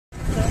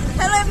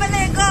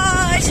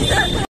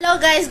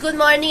guys, good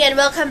morning and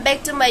welcome back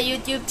to my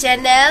YouTube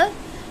channel.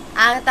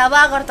 Ang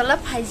tawa Agartala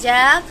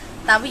pajak,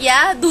 tapi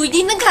ya 2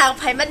 din nang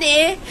pai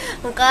mane.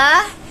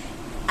 Engka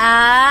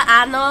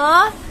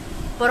ano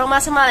borong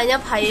masa malanya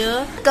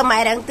payo.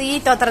 Kemairang ti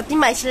toterti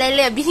mai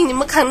selele bini ni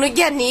mekang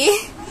nugian ni.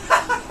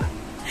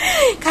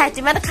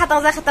 Kaiti mana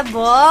katang za kata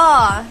bo.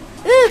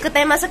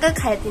 Ketai masa ke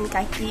kaitin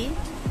kaki.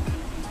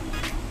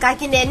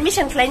 Kaki ni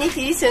admission klien ni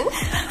tisung.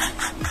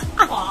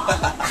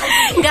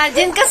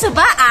 Gajen ke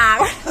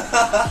sebaang.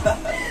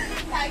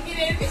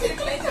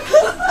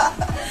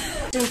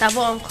 Jeng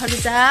tabo ongkor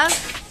ja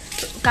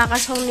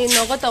kakak songni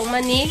nogo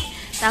tongmani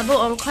tabo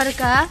ongkor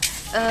ka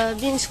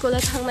bin school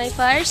thangnai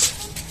first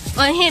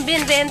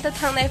bin rent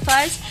thangnai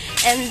first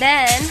and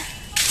then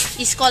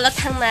school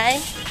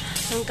thangnai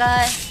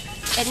engka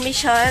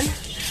admission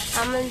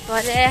amen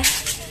pore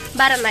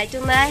bara nai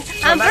tungnai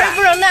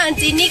ampro na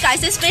jini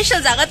kaise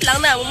special jagat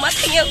langna umma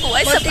thangya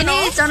kuai sapno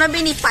jana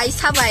bini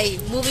paisa bai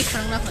movie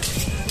khangna hon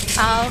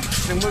aw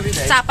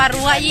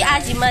saparua I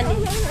ajimani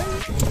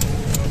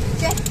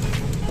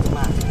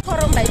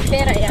Korong bai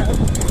pera yang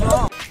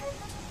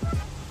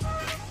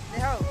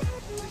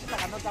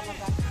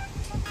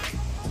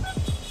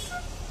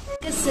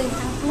Keseng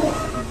tabu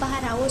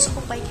Bara was ko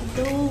pai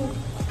kedo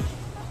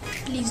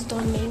Please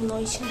don't make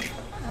noise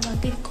ama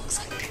git kok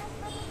sa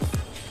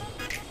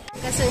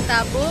Keseng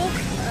tabu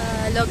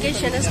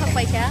location is ko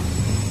pai kya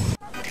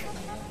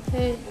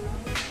Hey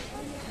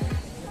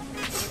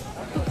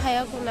Tu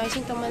phaya ko noise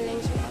kamal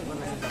leng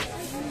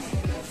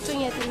chung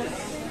ya tin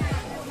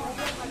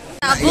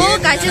Tabu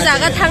kaisi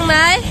jaga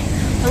thangnai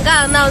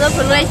engka naw na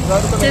phungai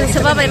jeng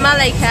seba bai ma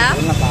laika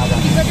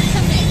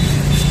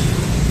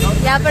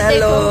ya par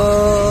Hello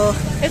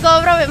eko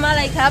bro bai ma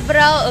laika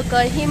bro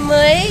ko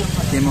himoi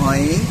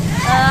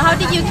how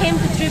did you came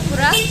to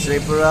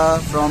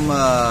Tripura from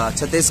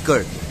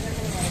Chhattisgarh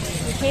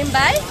you came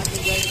by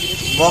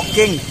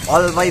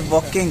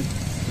walking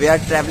we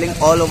are traveling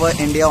all over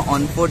India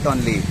on foot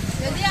only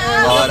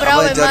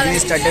our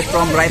journey started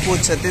from Raipur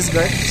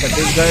Chhattisgarh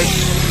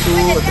to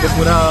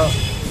Tripura.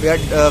 We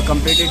had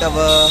completed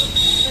our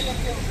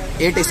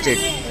 8th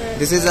state.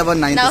 This is our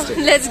 9th now, state.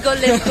 Let's go.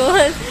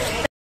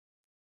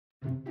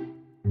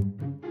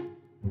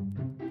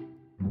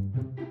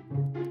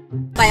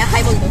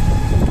 हाय बोल दो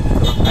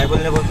हाय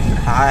बोलने बोल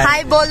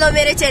हाय बोलो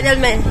मेरे channel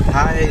में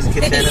हाय इसके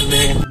channel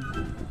में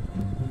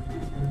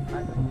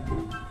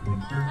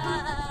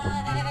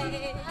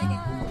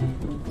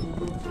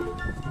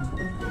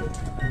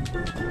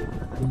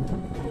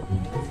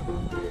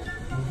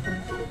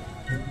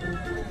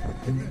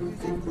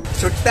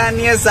छुट्टा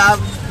नहीं है साहब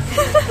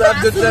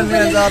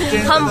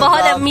हम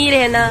बहुत अमीर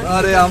है ना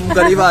अरे हम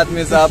गरीब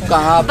आदमी साहब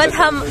कहाँ बट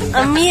हम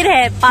अमीर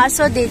है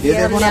 500 दे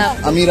दिया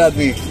अमीर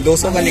आदमी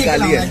 200 का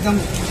निकाली है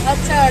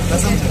अच्छा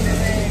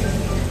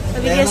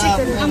अभी कैसे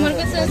करना আমার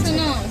কাছে আছে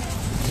না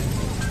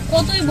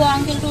কতই বড়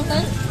আঙ্কেল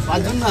টোটাল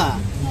 5 জন না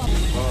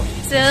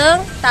Seng,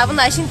 tabu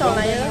naisin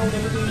tolaya.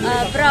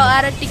 Bro,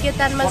 ada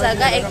tiketan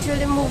mazaga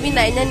actually movie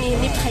naina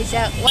ni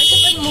phaja. Wajib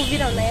kan movie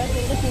raw naya,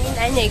 কিন্তু তিনি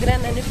নাই negra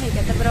nani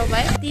phaja ta bro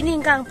bai. তিনি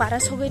gang para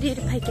sobe dir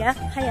phaja.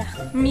 Haya,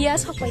 mia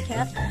sokai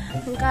kha.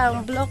 Gang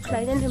blog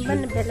laina himban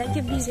bela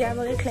ke busy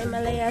abagai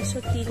klaimalaya so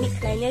তিনি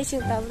klaina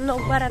sing tabu no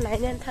bara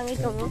naina thangai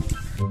tongo.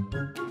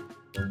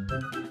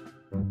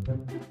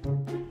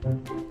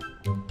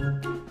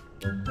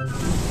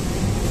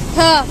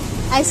 Ha,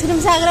 ice cream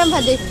sagram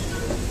phade.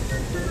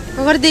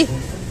 Over the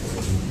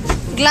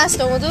glass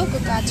dong tu ke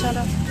kaca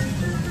lah.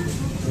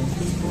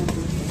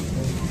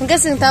 Enggak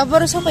sih, tahu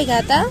baru sampai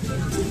kata.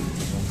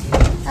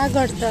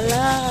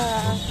 Agartala,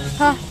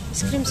 ha,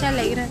 ice cream saya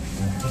lagi kan.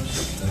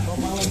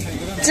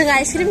 Jeng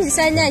ice cream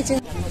sisa nya jeng.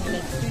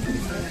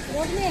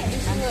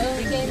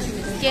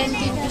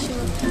 Canteen isu.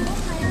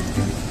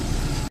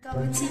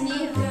 Kau sini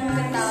room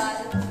ketal.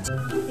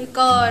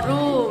 Iko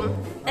room,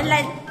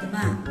 lain.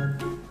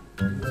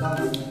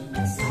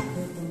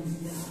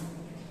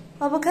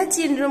 Apa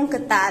kacin room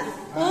ketal?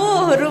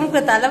 Oh, room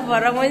ketal lah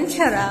barang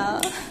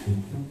mencera.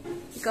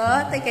 Kau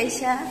tak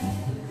kisah.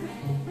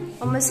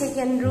 Oma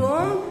second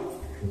room,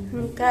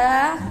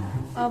 engka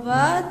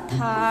apa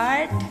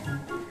third,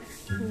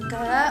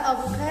 engka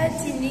apa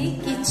kacin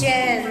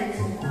kitchen.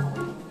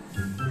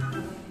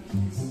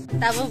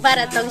 Tabu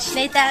Bara tong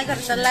sinai ta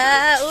Agartala,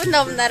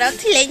 nom narok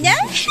tilenya.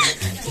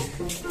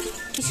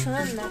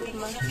 Kisuan nak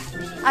mah.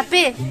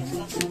 Apa?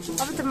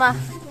 Apa tu mah?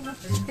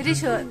 Jadi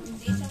so.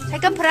 Saya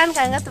kan peran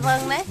kan nggak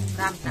tebang nih?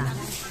 রামটা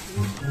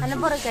Anu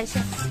baru guys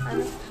ya.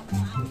 Anu.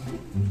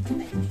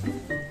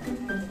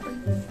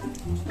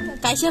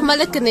 Guys ya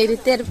malah kena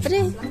iriter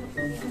pre.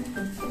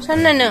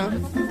 Sana neng.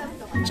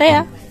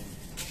 Saya.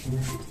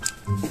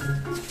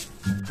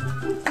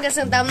 Nggak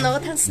sentam nawa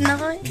thang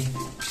senang.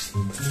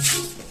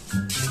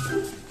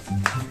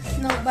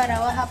 Nawa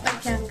barawa apa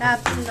jangka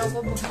nawa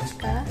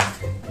buka.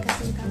 Nggak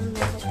sentam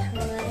nawa thang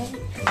nai.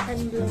 Dan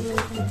belum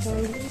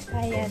nonton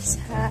saya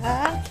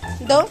sah.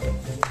 Dong.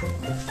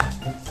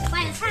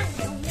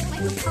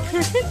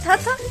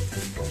 Tata.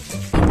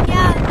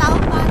 Ya, tahu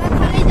Bara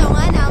thang ai dong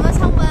ai nama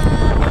sama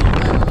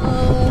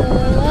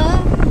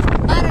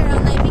Bara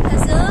orang naik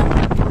because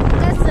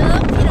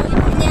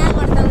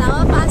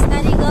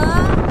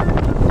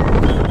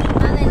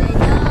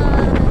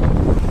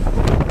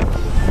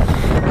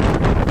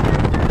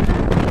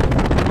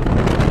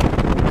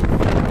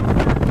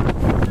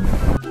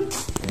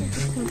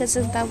Mankha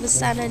जों दाबो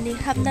जानानै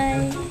हाबनाय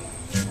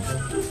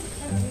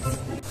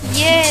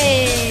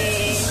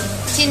Yeay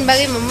Chin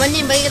bagi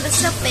memoni bagi kita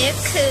sepek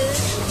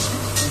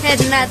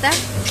Head nata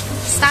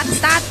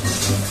Start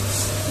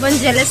Bon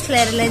jealous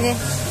clear lene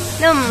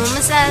No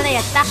masala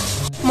ya tak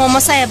Momo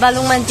saya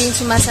balung mantin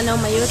si masa na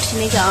umayot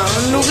Siniga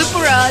Nugi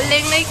pura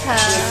leng na ka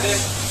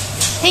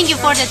Thank you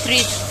for the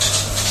treat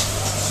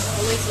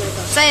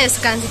Saya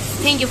sekan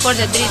Thank you for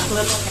the treat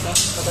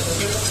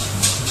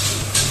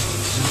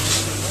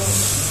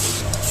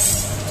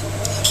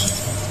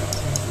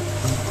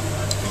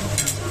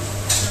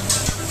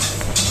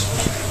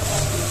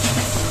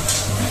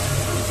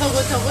Thấu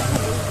Thấu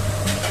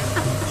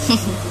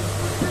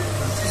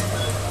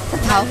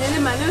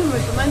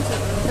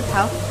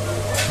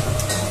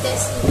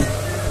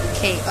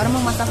Okay, orang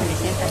mau masak di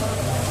sini kan?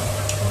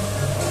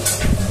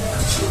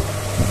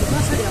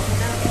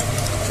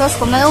 Sos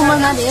kau nak umur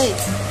nadi,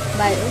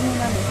 baik umur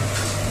nadi.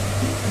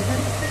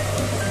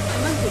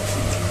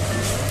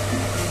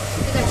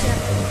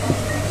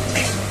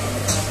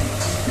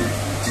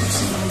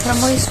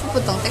 Kamu isu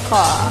potong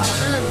teko.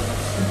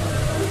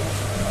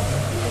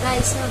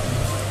 Guys.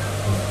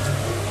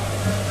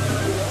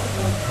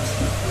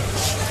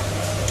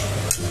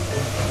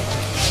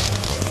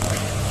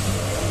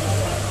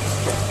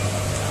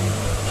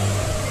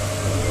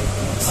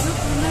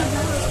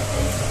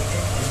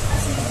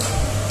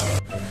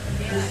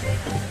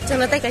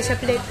 चलो तक कैसा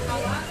plate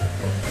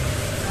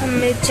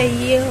हमें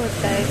चाहिए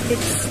होता है फिर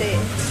से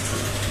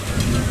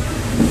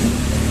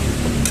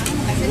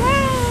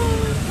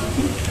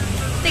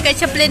तक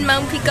कैसा प्लेट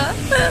मांग भी का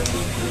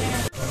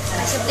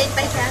कैसा प्लेट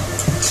पाई क्या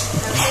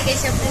तक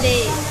कैसा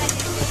प्लेट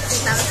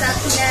तब साथ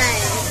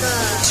नहीं तो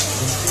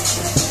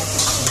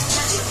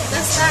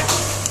start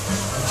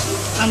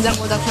अंजाम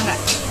को तक ना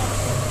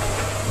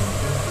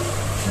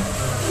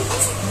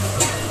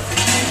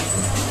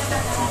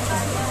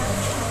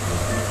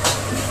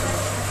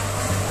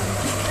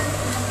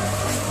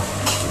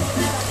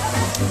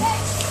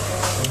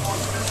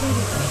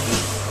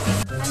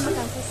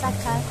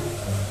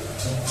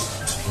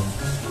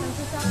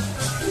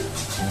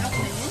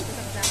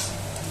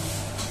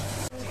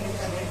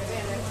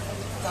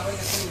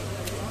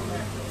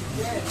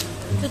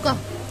Cukup.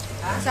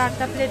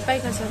 Satu plate pakai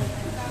kasar.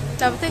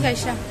 Tapi tu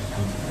कैसा?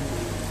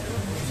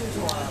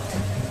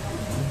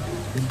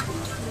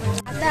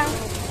 Ada.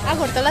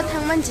 Agartala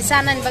thangman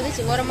cisanan bagi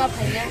cingor ma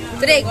phainya.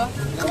 Break.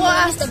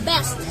 Was the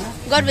best.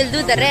 God will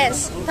do the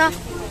rest. था.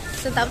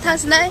 तो तब था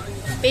सुनाए.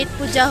 पेट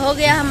पूजा हो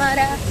गया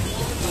हमारा.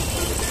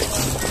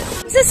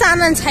 इसे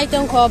सानन छाई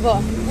तुम खोबो.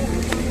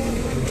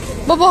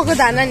 बोबो को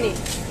दाना नहीं.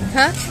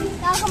 हाँ?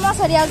 Tahu kamu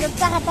serial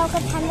kita atau ke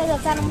tanda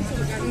kita nanti.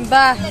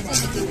 Bah.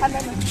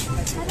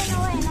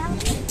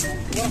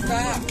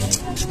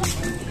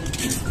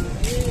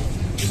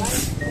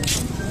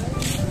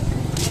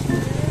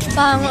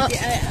 Bang,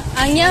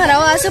 angnya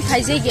rawa asup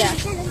haji gya.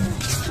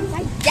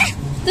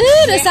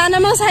 Tuh, sana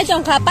mang saya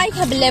jangka baik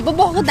habis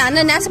bobo ke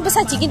dana nasi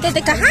besar cikin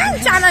tete kahan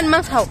jalan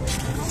mang tahu.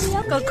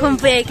 Ke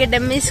Kumpe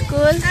Academy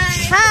School.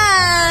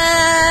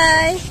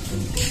 Hai.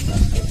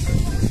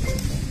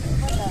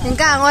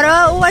 Enggak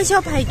ngoro uai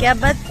shop hai kya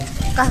bat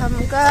kaham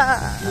ka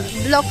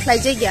blog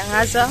laje gya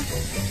ngaso.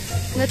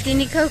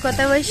 Ngatini kau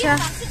kota washa.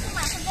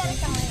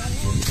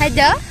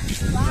 Ada?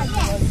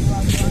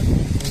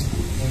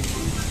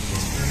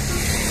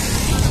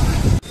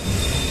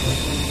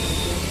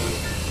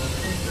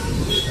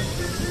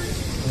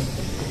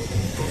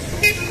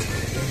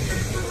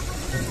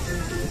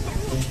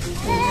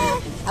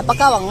 Apa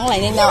kawang lại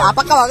nên nào?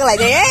 Apa kawang lại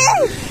đấy?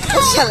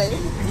 Sao lại?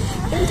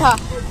 Đúng thật.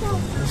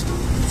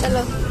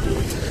 Chalo.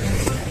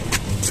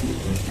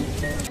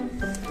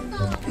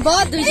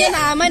 बहुत दुजे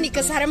नामा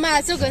निकसार में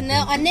आसो गन्ना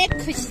अनेक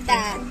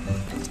खुशता.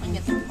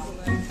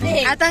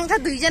 Atang ka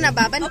duja na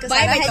baban ka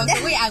sara hay.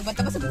 Uy, agba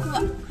tapos buku.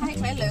 Hay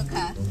kaya lo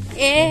ka.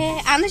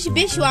 Ano si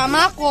Beshu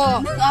ama ko.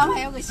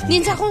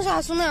 Ninsa kong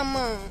saso na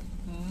ama.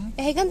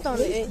 Ganto.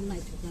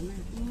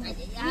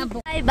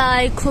 Bye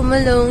bye,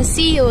 Kumulong.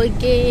 See you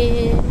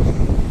again.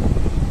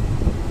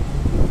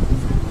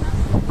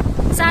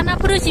 Sana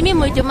puro simi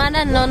mo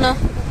jumana no.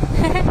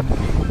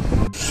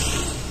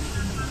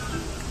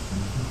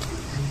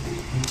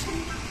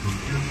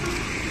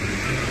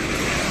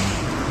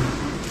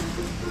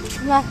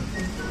 Wah.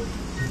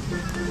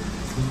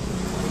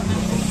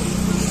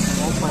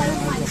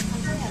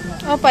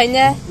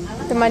 Apanya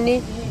temani?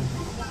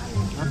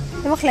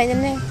 Nama kliennya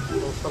nih.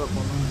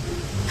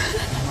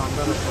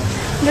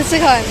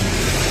 Bersihkan.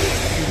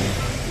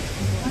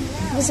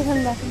 Bersihkan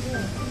bah.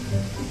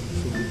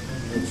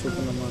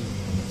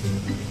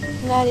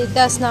 Nari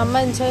 10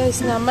 naman,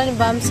 6 naman,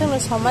 bamsang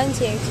los haman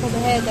cek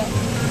sudah ada.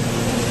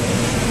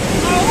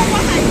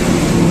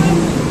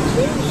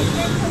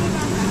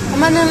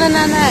 Mana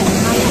nana?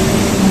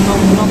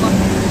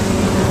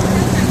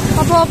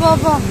 Apa?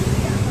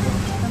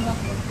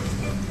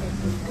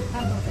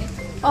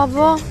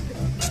 Apa?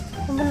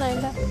 Apa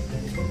naila?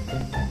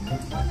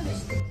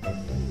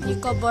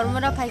 Iko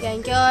bormora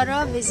phagan ke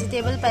oro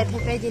vegetable pai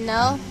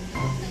dinao.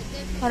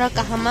 Ora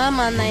kahama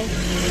manai.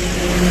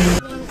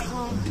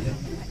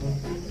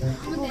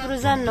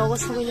 Fazan no go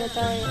sabi jata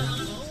hai.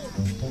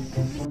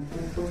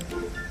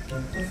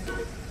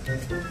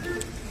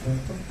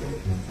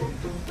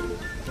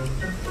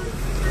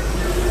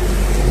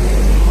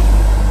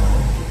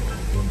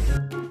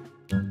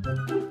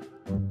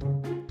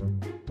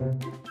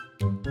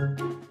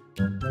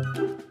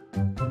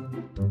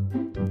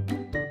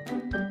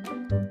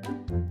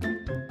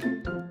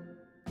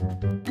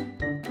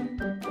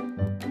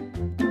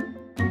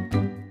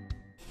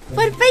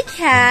 Perpai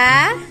kya?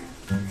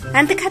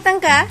 Ante khatang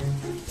ka?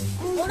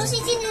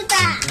 Urusi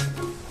jinuta.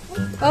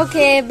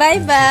 Okay,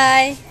 bye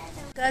bye.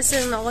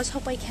 Kasing no go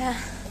sopai kya.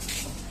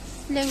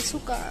 Leng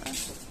suka.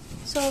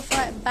 So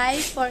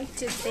bye for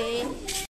today.